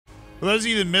For those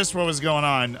of you that missed what was going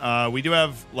on, we do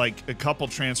have like a couple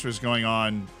transfers going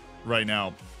on right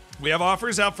now. We have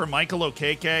offers out for Michael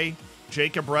Okeke,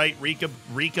 Jacob Wright,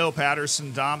 Rico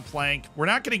Patterson, Dom Plank. We're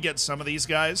not going to get some of these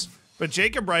guys, but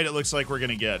Jacob Wright it looks like we're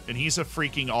going to get, and he's a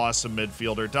freaking awesome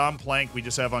midfielder. Dom Plank we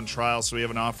just have on trial, so we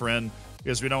have an offer in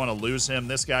because we don't want to lose him.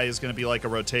 This guy is going to be like a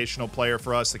rotational player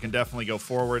for us that can definitely go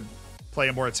forward, play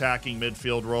a more attacking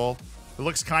midfield role. It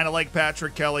looks kind of like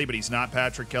Patrick Kelly, but he's not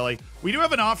Patrick Kelly. We do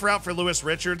have an offer out for Lewis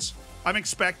Richards. I'm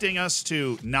expecting us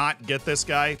to not get this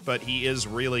guy, but he is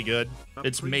really good.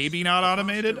 It's maybe not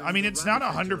automated. I mean, it's not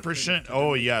 100%.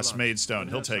 Oh, yes, Maidstone.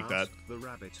 He'll take that.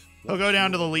 He'll go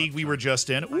down to the league we were just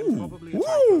in. Ooh.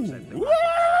 Woo.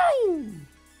 Woo.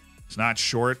 It's not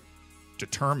short.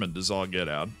 Determined as all get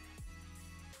out.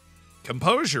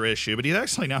 Composure issue, but he's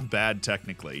actually not bad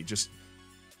technically. He just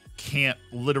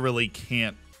literally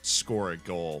can't score a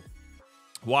goal.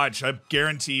 Watch, I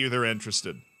guarantee you they're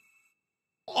interested.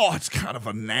 Oh, it's kind of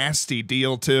a nasty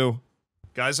deal too.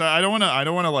 Guys, I don't want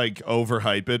to like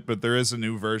overhype it, but there is a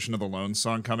new version of the Lone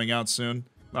Song coming out soon.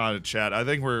 Chat. I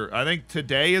think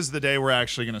today is the day we're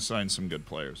actually going to sign some good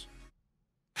players.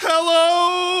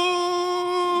 Hello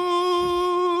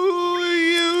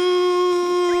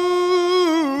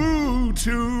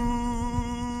YouTube.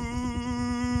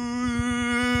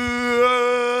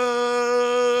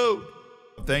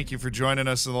 Thank you for joining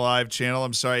us in the live channel.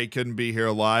 I'm sorry you couldn't be here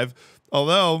live.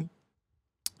 Although,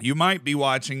 you might be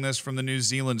watching this from the New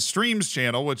Zealand Streams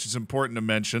channel, which is important to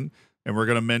mention, and we're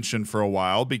going to mention for a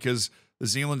while, because the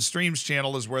Zealand Streams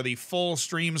channel is where the full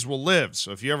streams will live.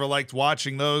 So if you ever liked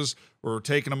watching those, we're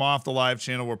taking them off the live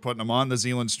channel, we're putting them on the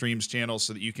Zealand Streams channel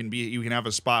so that you can have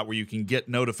a spot where you can get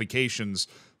notifications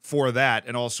for that,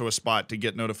 and also a spot to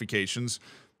get notifications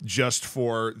just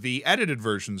for the edited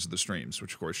versions of the streams,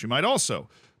 which of course you might also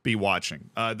be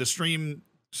watching. The stream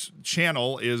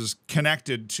channel is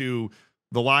connected to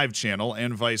the live channel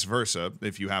and vice versa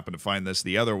if you happen to find this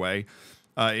the other way,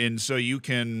 and so you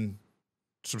can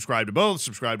subscribe to both,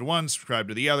 subscribe to one, subscribe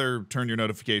to the other, turn your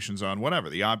notifications on,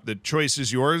 whatever. The choice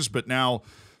is yours, but now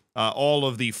all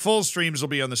of the full streams will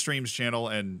be on the streams channel.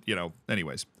 And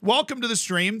anyways, welcome to the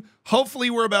stream.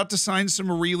 Hopefully we're about to sign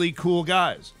some really cool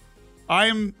guys. I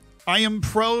am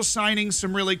pro signing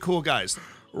some really cool guys.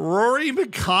 Rory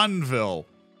McConville.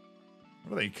 What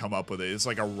do they come up with? It's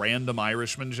like a random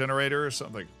Irishman generator or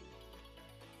something.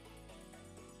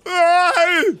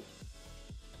 This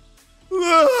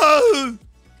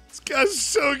guy's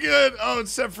so good. Oh,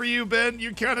 except for you, Ben.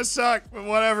 You kind of suck, but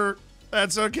whatever.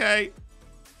 That's okay.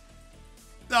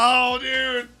 Oh,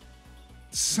 dude.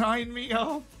 Sign me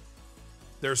up.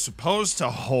 They're supposed to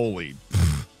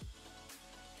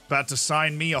about to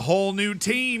sign me a whole new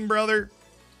team, brother.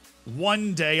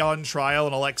 One day on trial,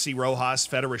 and Alexei Rojas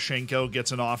Fedoroshenko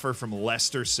gets an offer from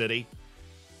Leicester City.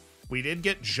 We did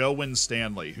get Joe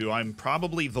Stanley, who I'm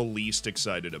probably the least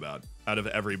excited about out of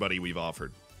everybody we've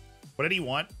offered. What did he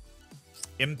want?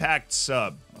 Impact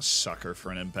sub. I'm a sucker for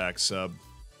an impact sub.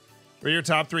 What are your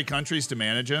top 3 countries to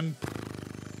manage in?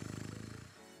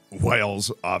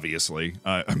 Wales, obviously.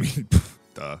 I mean,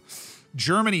 duh.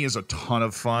 Germany is a ton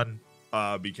of fun.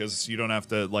 Because you don't have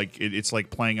to, like, it's like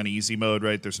playing on easy mode,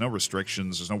 right? There's no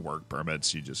restrictions. There's no work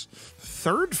permits. You just...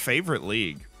 Third favorite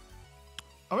league.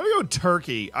 I'm going to go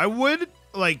Turkey. I would,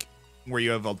 like, where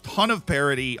you have a ton of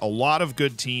parity, a lot of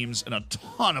good teams, and a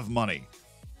ton of money.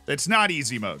 It's not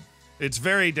easy mode. It's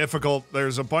very difficult.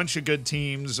 There's a bunch of good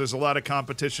teams. There's a lot of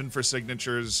competition for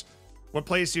signatures. What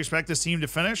place do you expect this team to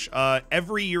finish?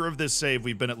 Every year of this save,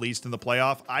 we've been at least in the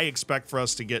playoff. I expect for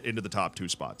us to get into the top 2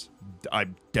 spots.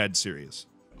 I'm dead serious.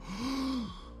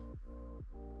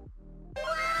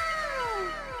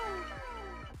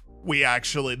 We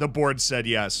actually, the board said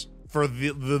yes for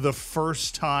the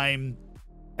first time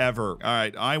ever. All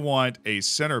right, I want a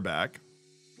center back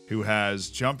who has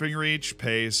jumping reach,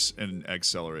 pace, and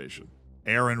acceleration.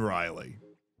 Aaron Riley.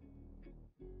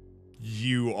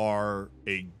 You are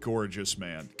a gorgeous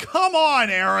man. Come on,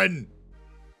 Aaron!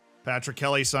 Patrick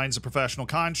Kelly signs a professional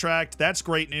contract. That's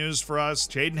great news for us.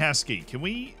 Jaden Heskey. Can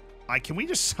we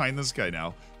just sign this guy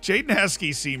now? Jaden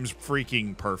Heskey seems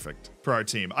freaking perfect for our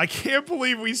team. I can't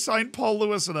believe we signed Paul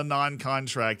Lewis in a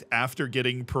non-contract after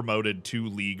getting promoted to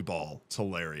League Ball. It's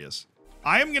hilarious.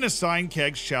 I am going to sign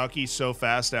Kegs Chowkey so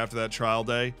fast after that trial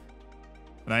day,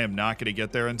 and I am not going to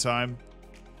get there in time.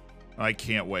 I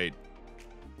can't wait.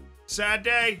 Sad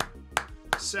day.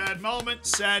 Sad moment.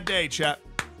 Sad day, chat.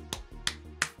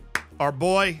 Our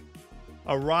boy,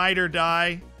 a ride or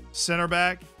die center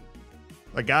back,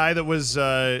 A guy that was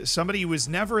somebody who was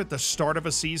never at the start of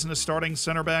a season a starting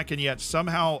center back, and yet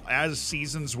somehow, as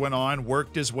seasons went on,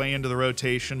 worked his way into the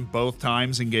rotation both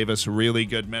times and gave us really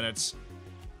good minutes.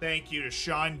 Thank you to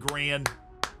Sean Green.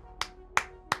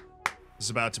 This is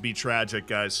about to be tragic,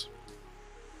 guys.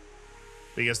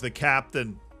 Because the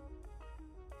captain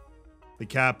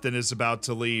is about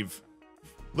to leave.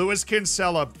 Luis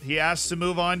Kinsella, he asked to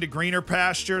move on to greener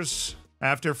pastures.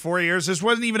 After 4 years, this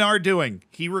wasn't even our doing.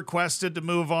 He requested to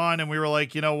move on, and we were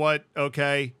like, you know what?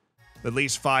 Okay. At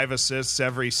least 5 assists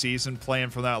every season, playing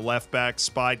from that left back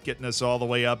spot, getting us all the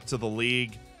way up to the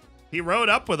league. He rode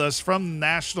up with us from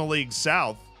National League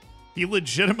South. He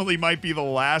legitimately might be the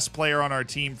last player on our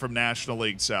team from National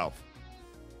League South.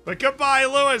 But goodbye,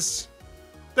 Luis.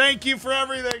 Thank you for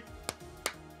everything.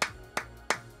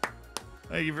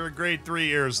 Thank you for a great 3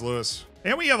 years, Luis.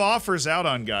 And we have offers out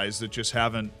on guys that just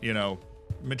haven't, you know,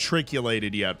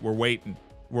 matriculated yet. We're waiting.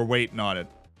 We're waiting on it.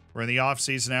 We're in the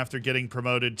offseason after getting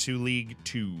promoted to League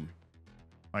 2.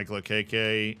 Michael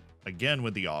Okeke, again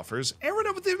with the offers. Aaron,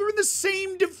 they were in the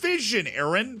same division,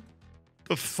 Aaron.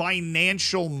 The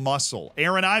financial muscle.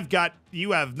 Aaron,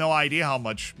 you have no idea how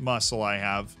much muscle I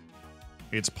have.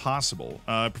 It's possible.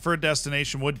 Preferred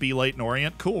destination would be Leyton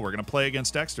Orient. Cool, we're going to play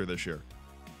against Dexter this year.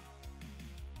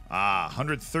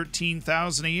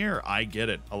 113,000 a year. I get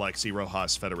it, Alexei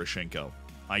Rojas Fedoroshenko.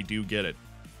 I do get it.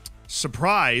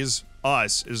 Surprise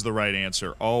us is the right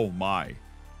answer. Oh my.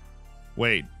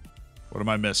 Wait, what am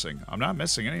I missing? I'm not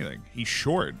missing anything. He's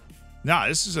short. Nah,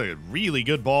 this is a really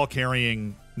good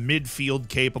ball-carrying,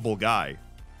 midfield-capable guy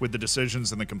with the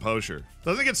decisions and the composure.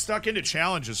 Doesn't get stuck into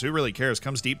challenges. Who really cares?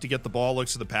 Comes deep to get the ball,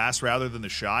 looks at the pass rather than the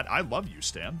shot. I love you,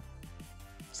 Stan.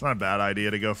 It's not a bad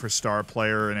idea to go for star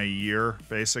player in a year,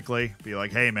 basically. Be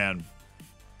like, hey, man.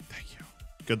 Thank you.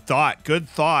 Good thought. Good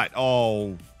thought.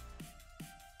 Oh.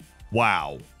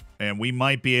 Wow. And we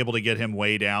might be able to get him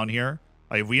way down here.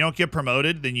 Like, if we don't get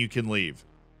promoted, then you can leave.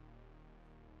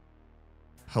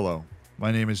 Hello.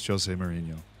 My name is Jose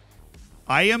Mourinho.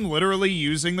 I am literally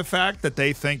using the fact that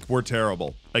they think we're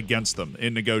terrible against them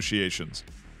in negotiations.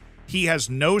 He has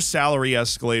no salary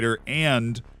escalator,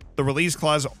 and the release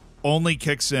clause only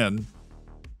kicks in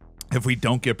if we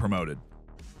don't get promoted.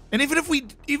 And even if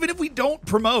we don't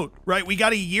promote, right, we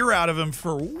got a year out of him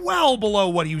for well below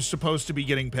what he was supposed to be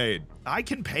getting paid. I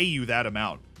can pay you that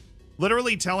amount.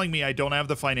 Literally telling me I don't have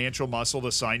the financial muscle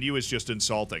to sign you is just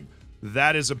insulting.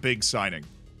 That is a big signing,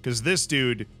 because this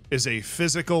dude is a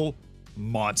physical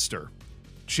monster.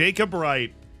 Jacob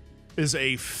Wright is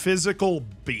a physical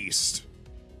beast.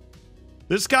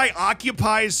 This guy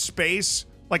occupies space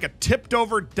like a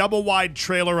tipped-over double-wide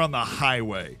trailer on the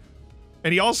highway.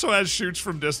 And he also has shoots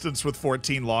from distance with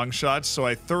 14 long shots, so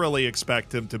I thoroughly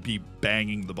expect him to be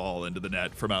banging the ball into the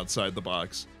net from outside the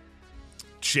box.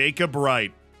 Jacob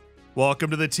Wright, welcome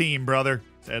to the team, brother.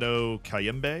 Edo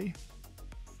Kayembe?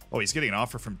 Oh, he's getting an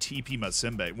offer from TP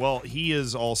Mazembe. Well, he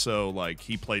is also, like,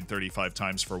 he played 35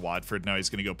 times for Watford. Now he's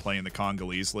going to go play in the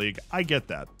Congolese League. I get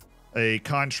that. A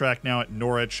contract now at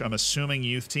Norwich. I'm assuming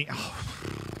youth team. Oh.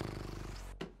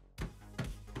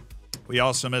 We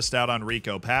also missed out on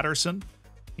Rico Patterson.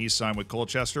 He's signed with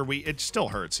Colchester. It still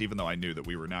hurts, even though I knew that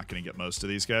we were not going to get most of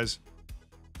these guys.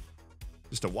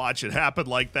 Just to watch it happen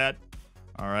like that.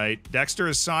 All right. Dexter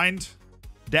is signed.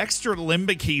 Dexter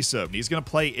Limbakisa. He's going to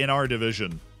play in our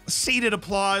division. Seated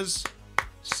applause.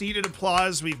 Seated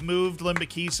applause. We've moved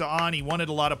Limbakisa on. He wanted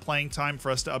a lot of playing time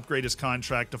for us to upgrade his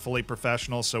contract to fully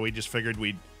professional, so we just figured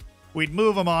we'd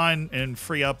move him on and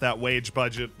free up that wage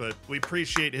budget, but we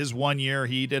appreciate his 1 year.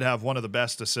 He did have one of the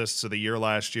best assists of the year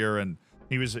last year, and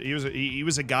he was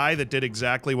a guy that did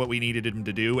exactly what we needed him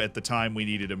to do at the time we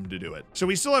needed him to do it. So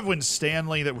we still have Win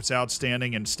Stanley that was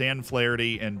outstanding, and Stan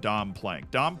Flaherty and Dom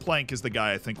Plank. Dom Plank is the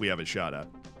guy I think we have a shot at.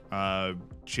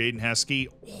 Jaden Heskey,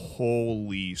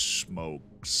 holy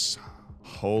smokes.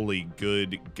 Holy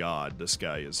good God, this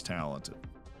guy is talented.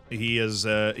 He's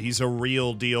a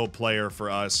real deal player for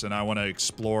us, and I want to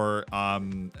explore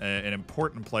an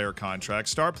important player contract.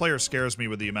 Star player scares me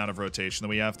with the amount of rotation that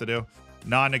we have to do.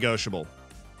 Non-negotiable.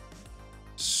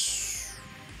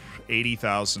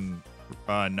 80,000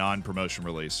 non-promotion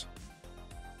release.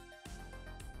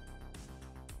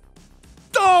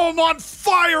 Oh, I'm on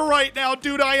fire right now,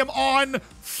 dude. I am on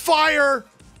fire.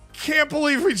 Can't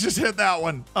believe we just hit that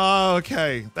one.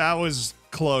 Okay, that was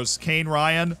close. Kane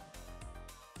Ryan.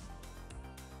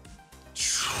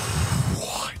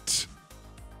 What?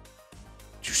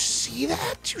 Did you see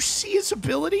that? Did you see his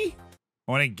ability?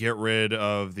 I want to get rid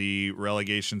of the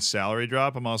relegation salary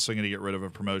drop. I'm also going to get rid of a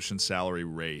promotion salary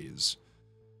raise.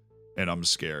 And I'm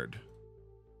scared.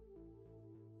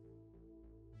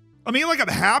 I mean, like, I'm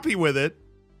happy with it.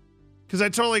 Because I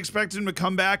totally expected him to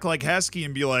come back like Heskey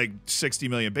and be like 60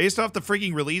 million. Based off the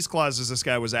freaking release clauses this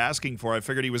guy was asking for, I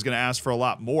figured he was going to ask for a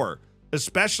lot more.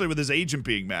 Especially with his agent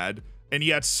being mad. And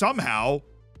yet somehow,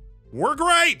 we're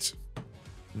great!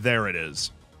 There it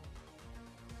is.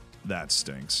 That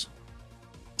stinks.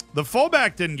 The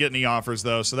fullback didn't get any offers,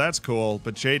 though, so that's cool.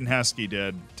 But Jaden Heskey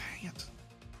did. Dang it.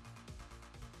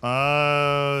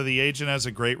 The agent has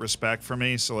a great respect for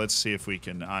me, so let's see if we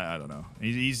can... I don't know.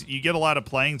 You get a lot of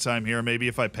playing time here. Maybe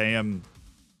if I pay him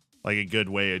like a good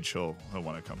wage, he'll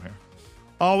want to come here.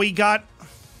 Oh, we got...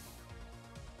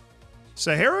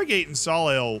 Sahara Gate and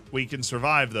Solihull, we can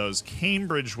survive those.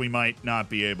 Cambridge, we might not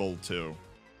be able to.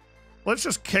 Let's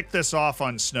just kick this off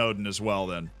on Snowden as well,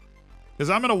 then.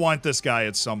 Because I'm going to want this guy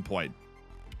at some point.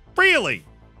 Really?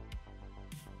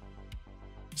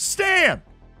 Stan!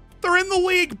 They're in the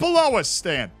league below us,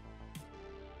 Stan.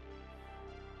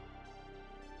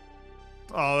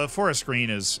 Oh, Forest Green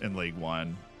is in League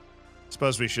One.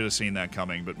 Suppose we should have seen that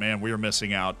coming, but man, we are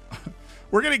missing out.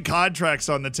 We're getting contracts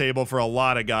on the table for a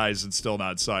lot of guys and still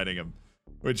not signing them,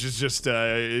 which is just,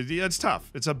 it's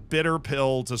tough. It's a bitter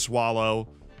pill to swallow.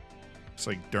 It's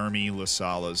like Dermy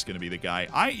Lasala is going to be the guy.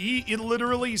 It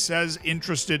literally says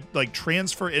interested, like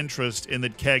transfer interest, in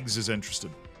that Kegs is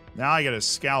interested. Now I got to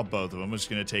scout both of them, which is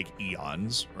going to take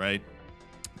eons, right?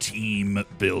 Team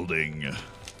building.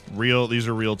 These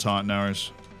are real Taunton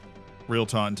hours. Real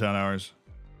Taunton hours.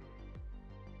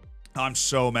 I'm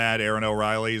so mad Aaron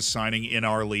O'Reilly is signing in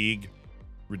our league.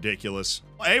 Ridiculous.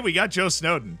 Hey, we got Joe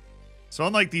Snowden. So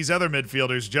unlike these other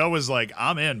midfielders, Joe was like,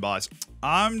 I'm in, boss.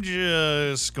 I'm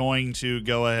just going to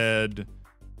go ahead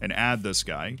and add this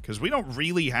guy because we don't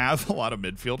really have a lot of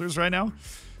midfielders right now.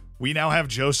 We now have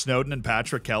Joe Snowden and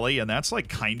Patrick Kelly, and that's like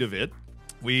kind of it.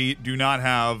 We do not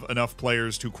have enough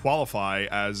players to qualify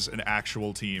as an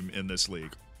actual team in this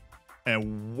league.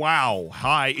 And wow,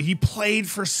 he played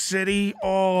for City.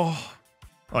 Oh,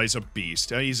 he's a beast.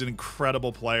 He's an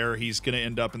incredible player. He's going to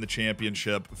end up in the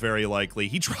championship, very likely.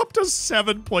 He dropped a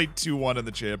 7.21 in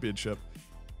the championship.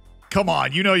 Come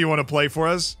on, you know you want to play for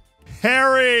us.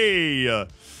 Harry!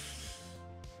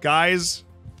 Guys,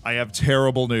 I have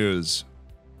terrible news.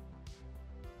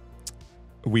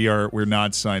 We're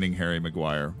not signing Harry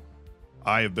Maguire.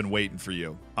 I have been waiting for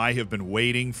you. I have been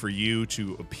waiting for you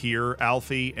to appear,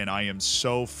 Alfie, and I am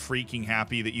so freaking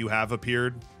happy that you have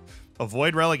appeared.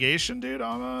 Avoid relegation, dude?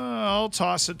 I'll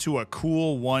toss it to a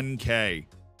cool 1K,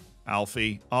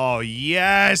 Alfie. Oh,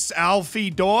 yes,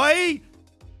 Alfie Doy!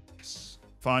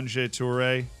 Fange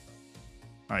Toure.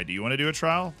 All right, do you want to do a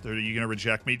trial? Or are you going to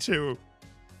reject me too?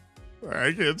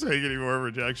 I can't take any more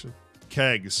rejection.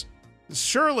 Kegs.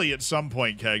 Surely at some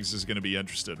point Kegs is going to be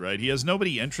interested, right? He has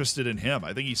nobody interested in him.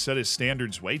 I think he set his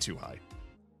standards way too high.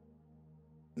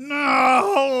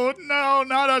 No,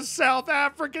 not a South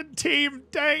African team.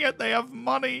 Dang it, they have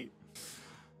money.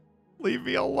 Leave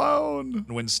me alone.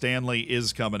 When Stanley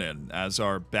is coming in as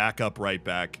our backup right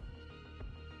back.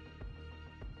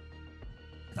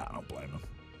 Nah, I don't blame him.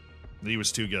 He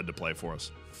was too good to play for us.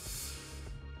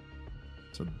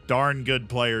 It's a darn good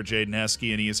player, Jaden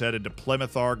Heskey, and he is headed to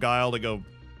Plymouth Argyle to go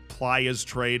ply his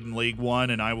trade in League One,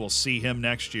 and I will see him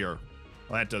next year.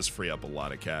 Well, that does free up a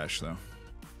lot of cash, though.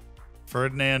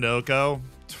 Ferdinand Oko.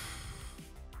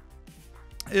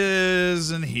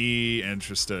 Isn't he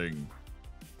interesting?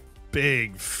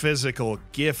 Big, physical,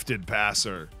 gifted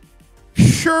passer.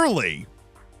 Surely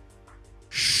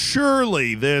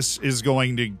this is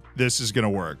going to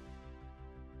work.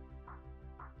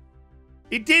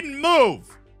 It didn't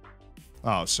move.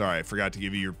 Oh, sorry. I forgot to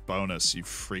give you your bonus, you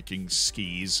freaking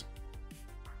skis.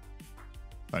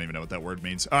 I don't even know what that word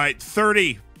means. All right,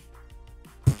 30.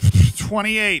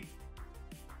 28.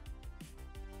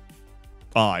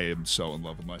 I am so in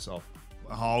love with myself.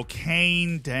 Oh,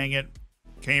 Kane, dang it.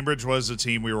 Cambridge was the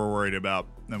team we were worried about,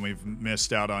 and we've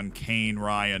missed out on Kane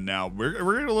Ryan now. We're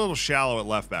getting a little shallow at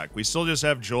left back. We still just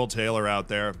have Joel Taylor out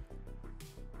there.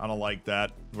 I don't like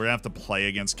that. We're going to have to play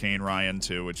against Kane Ryan,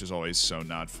 too, which is always so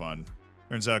not fun.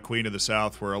 Turns out Queen of the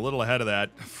South, we're a little ahead of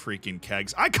that. Freaking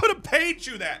Kegs. I could have paid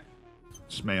you that!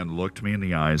 This man looked me in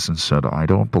the eyes and said, I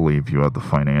don't believe you have the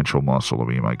financial muscle to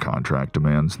meet my contract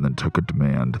demands, and then took a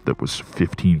demand that was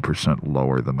 15%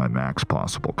 lower than my max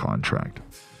possible contract.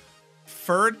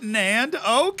 Ferdinand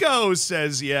Oko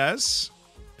says yes.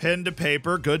 Pen to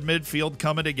paper. Good midfield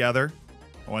coming together.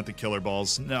 I want the killer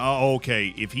balls. No,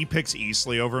 okay. If he picks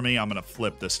Eastleigh over me, I'm going to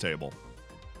flip this table.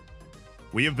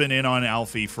 We have been in on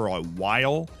Alfie for a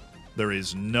while. There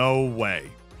is no way.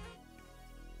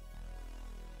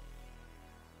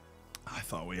 I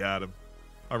thought we had him.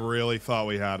 I really thought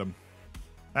we had him.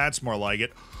 That's more like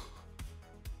it.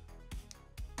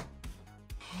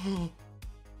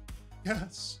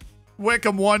 Yes.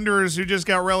 Wickham Wanderers, who just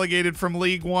got relegated from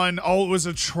League One. Oh, it was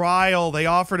a trial. They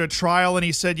offered a trial, and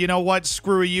he said, you know what?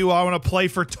 Screw you. I want to play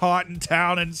for Taunton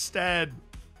Town instead.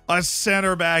 A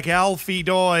center back, Alfie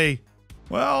Doy.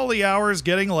 Well, the hour's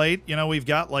getting late. You know, we've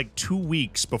got like 2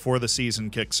 weeks before the season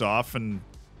kicks off, and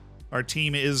our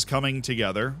team is coming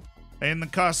together. In the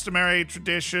customary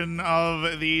tradition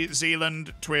of the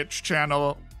Zealand Twitch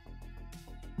channel,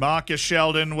 Marcus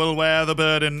Sheldon will wear the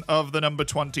burden of the number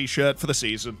 20 shirt for the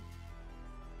season.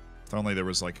 If only there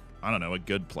was, like, I don't know, a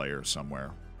good player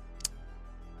somewhere.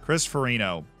 Chris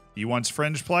Farino. He wants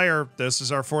fringe player. This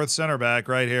is our 4th center back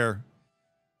right here.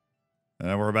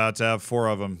 And we're about to have 4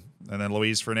 of them. And then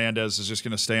Luis Fernandez is just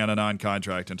going to stay on a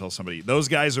non-contract until somebody... Those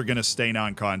guys are going to stay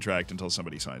non-contract until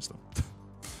somebody signs them.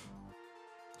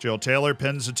 Jill Taylor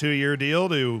pins a 2-year deal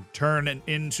to turn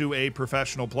into a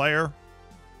professional player.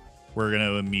 We're going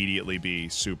to immediately be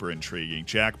super intriguing.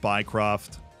 Jack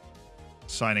Bycroft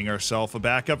signing ourselves a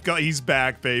backup guy. He's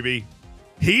back, baby.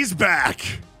 He's back!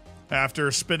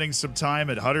 After spending some time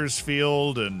at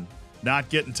Huddersfield and not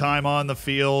getting time on the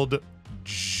field,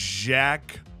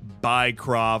 Jack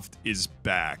Bycroft is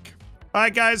back. All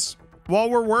right, guys. While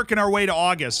we're working our way to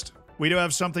August, we do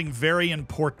have something very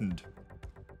important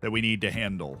that we need to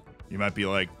handle. You might be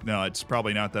like, no, it's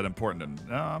probably not that important. And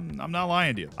no, I'm not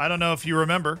lying to you. I don't know if you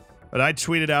remember, but I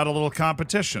tweeted out a little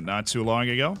competition not too long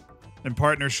ago in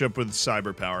partnership with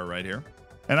CyberPower right here.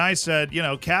 And I said, you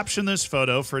know, caption this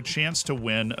photo for a chance to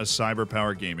win a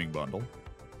CyberPower gaming bundle.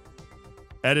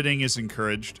 Editing is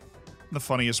encouraged. The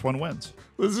funniest one wins.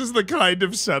 This is the kind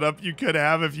of setup you could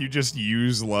have if you just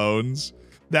use loans.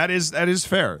 That is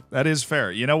fair. That is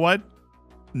fair. You know what?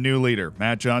 New leader,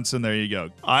 Matt Johnson. There you go.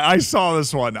 I saw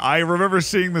this one. I remember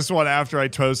seeing this one after I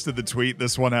posted the tweet.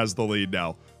 This one has the lead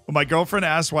now. Well, my girlfriend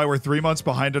asked why we're 3 months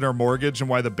behind on our mortgage and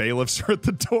why the bailiffs are at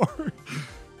the door.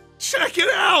 Check it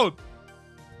out.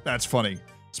 That's funny.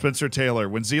 Spencer Taylor.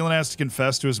 When Zealand has to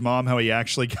confess to his mom how he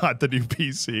actually got the new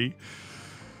PC.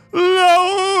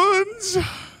 Loans.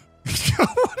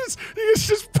 He's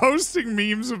just posting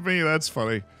memes of me. That's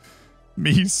funny.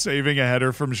 Me saving a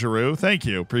header from Giroud. Thank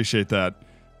you. Appreciate that.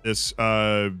 This,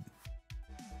 oh,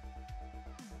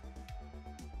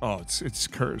 it's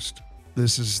cursed.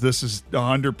 This is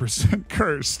 100%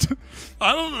 cursed.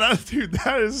 I don't know, dude.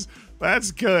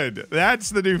 That's good. That's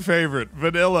the new favorite.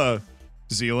 Vanilla.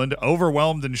 Zealand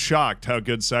overwhelmed and shocked how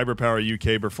good CyberPower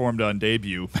UK performed on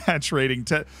debut. Match rating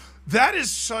 10. That is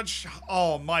such,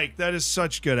 oh, Mike, that is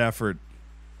such good effort.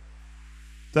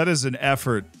 That is an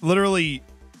effort. Literally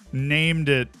named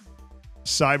it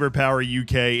CyberPower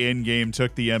UK in-game,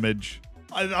 took the image.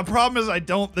 The problem is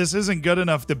this isn't good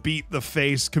enough to beat the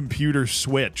face computer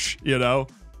switch, you know?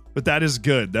 But that is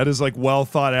good. That is like well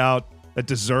thought out. That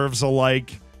deserves a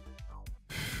like.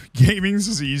 Gaming's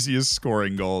as easy as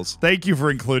scoring goals. Thank you for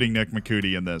including Nick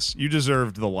McCooty in this. You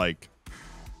deserved the like.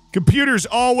 Computer's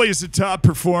always a top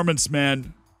performance,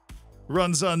 man.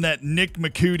 Runs on that Nick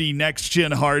McCooty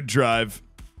next-gen hard drive.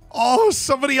 Oh,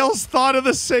 somebody else thought of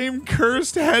the same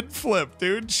cursed head flip,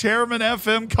 dude. Chairman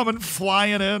FM coming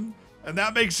flying in. And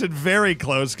that makes it very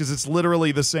close because it's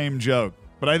literally the same joke.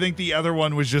 But I think the other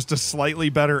one was just a slightly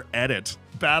better edit.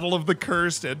 Battle of the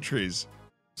cursed entries.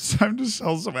 It's time to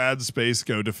sell some ad space,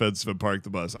 go defensive and park the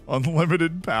bus.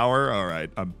 Unlimited power. All right.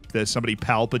 Somebody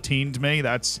Palpatined me.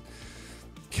 That's...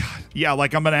 God. Yeah,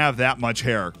 like I'm going to have that much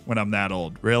hair when I'm that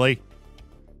old. Really?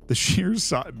 The sheer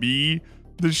size...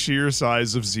 The sheer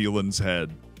size of Zealand's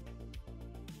head.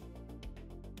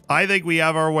 I think we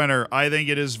have our winner. I think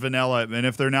it is Vanilla. And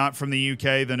if they're not from the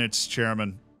UK, then it's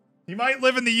Chairman. He might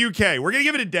live in the UK. We're going to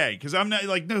give it a day because I'm not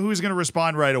like, no, who's going to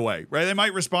respond right away? Right? They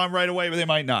might respond right away, but they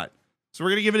might not. So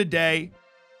we're going to give it a day.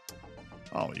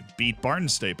 Oh, he beat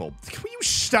Barnstaple. Can you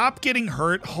stop getting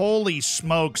hurt? Holy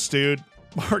smokes, dude.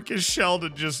 Marcus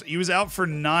Sheldon he was out for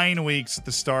 9 weeks at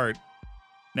the start.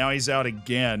 Now he's out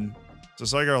again. So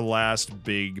it's like our last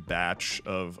big batch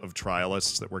of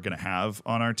trialists that we're going to have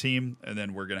on our team. And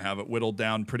then we're going to have it whittled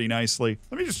down pretty nicely.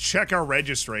 Let me just check our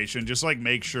registration. Just like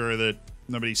make sure that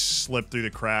nobody slipped through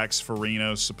the cracks.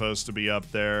 Farino's supposed to be up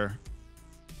there.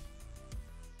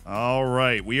 All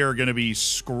right. We are going to be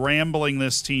scrambling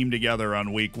this team together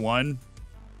on week 1.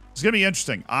 It's going to be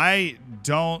interesting. I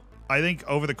think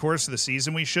over the course of the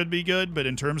season we should be good. But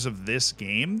in terms of this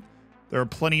game, there are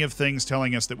plenty of things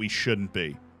telling us that we shouldn't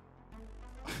be.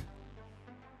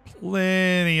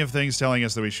 Plenty of things telling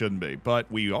us that we shouldn't be,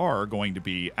 but we are going to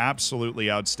be absolutely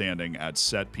outstanding at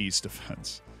set piece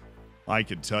defense. I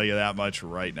can tell you that much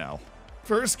right now.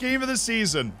 First game of the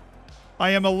season.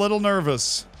 I am a little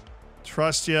nervous.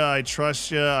 Trust you. I trust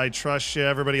you. I trust you.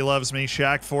 Everybody loves me.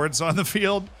 Shaq Ford's on the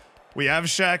field. We have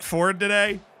Shaq Ford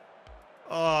today.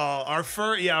 Oh, our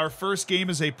first game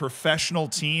is a professional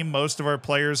team. Most of our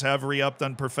players have re-upped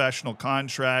on professional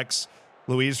contracts.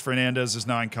 Luis Fernandez is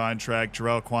non-contract.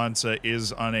 Jarrell Kwanzaa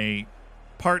is on a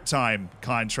part-time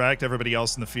contract. Everybody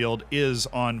else in the field is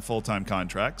on full-time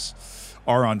contracts,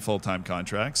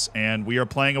 and we are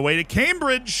playing away to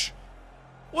Cambridge.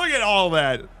 Look at all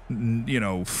that,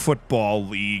 football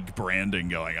league branding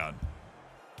going on.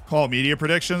 Call media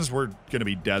predictions. We're going to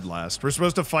be dead last. We're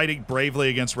supposed to fight bravely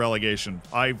against relegation.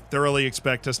 I thoroughly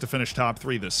expect us to finish top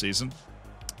 3 this season.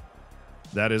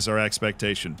 That is our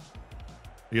expectation.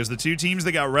 Because the 2 teams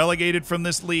that got relegated from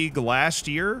this league last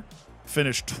year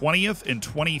finished 20th and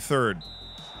 23rd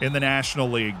in the National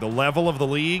League. The level of the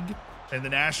league in the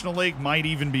National League might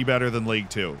even be better than League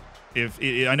 2.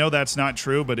 I know that's not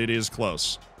true, but it is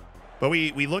close. But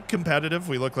we look competitive.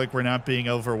 We look like we're not being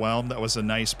overwhelmed. That was a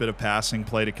nice bit of passing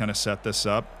play to kind of set this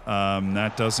up.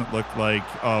 That doesn't look like...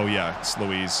 Oh, yeah, it's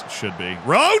Luis. Should be.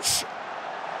 Roach!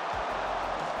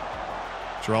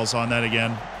 Jarrell's on that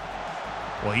again.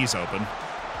 Well, he's open.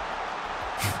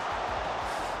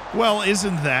 Well,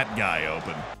 isn't that guy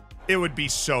open? It would be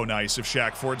so nice if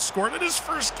Shaq Ford scored in his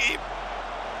first game.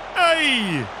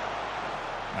 Hey!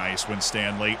 Nice one,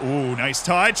 Stanley. Ooh, nice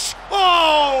touch.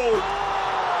 Oh!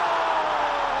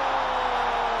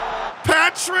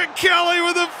 Patrick Kelly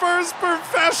with the first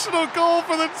professional goal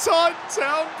for the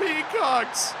Taunton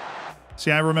Peacocks.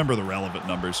 See, I remember the relevant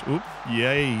numbers. Oop,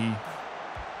 yay.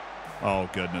 Oh,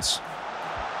 goodness.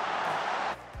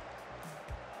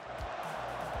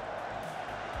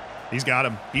 He's got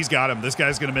him. He's got him. This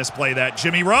guy's going to misplay that.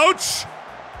 Jimmy Roach.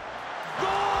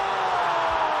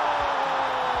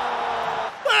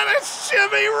 That is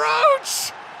Jimmy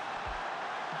Roach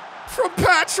from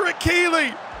Patrick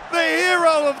Keeley, the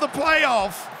hero of the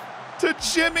playoff, to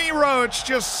Jimmy Roach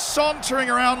just sauntering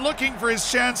around looking for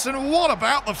his chance. And what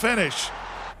about the finish?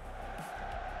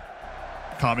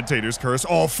 Commentators curse.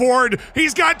 Oh, Ford.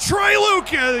 He's got Troy Luke.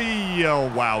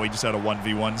 Oh, wow. He just had a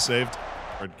 1v1 saved.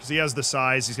 Because he has the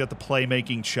size. He's got the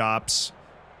playmaking chops.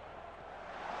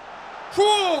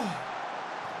 Whew.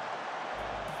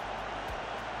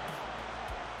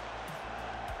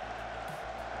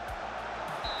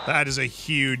 That is a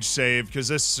huge save because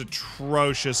this is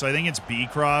atrocious. I think it's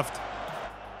Beecroft.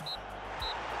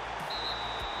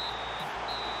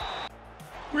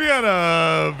 We had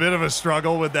a bit of a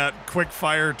struggle with that quick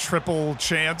fire triple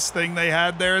chance thing they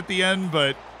had there at the end,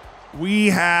 but we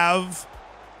have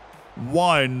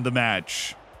won the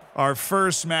match. Our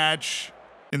first match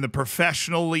in the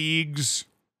professional leagues.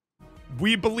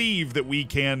 We believe that we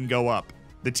can go up.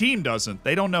 The team doesn't.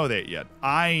 They don't know that yet.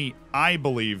 I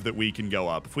believe that we can go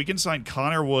up. If we can sign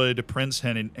Connor Wood, Prince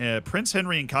Henry,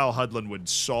 and Kyle Hudlin would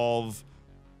solve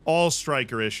all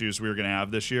striker issues we were going to have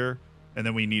this year. And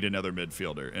then we need another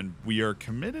midfielder. And we are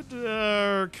committed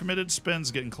to committed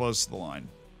spins getting close to the line.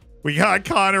 We got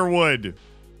Connor Wood.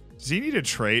 Does he need a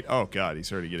trade? Oh, God,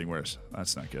 he's already getting worse.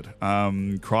 That's not good.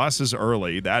 Crosses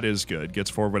early. That is good. Gets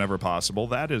forward whenever possible.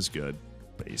 That is good.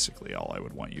 Basically all I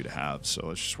would want you to have. So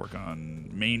let's just work on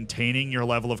maintaining your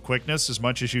level of quickness as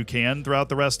much as you can throughout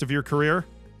the rest of your career.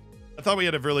 I thought we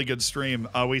had a really good stream.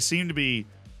 We seem to be,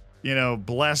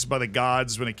 blessed by the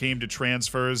gods when it came to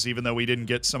transfers, even though we didn't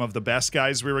get some of the best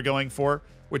guys we were going for,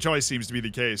 which always seems to be the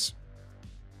case.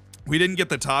 We didn't get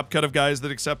the top cut of guys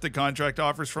that accepted contract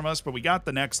offers from us, but we got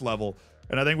the next level.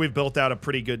 And I think we've built out a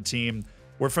pretty good team.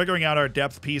 We're figuring out our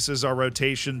depth pieces, our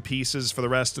rotation pieces for the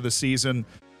rest of the season.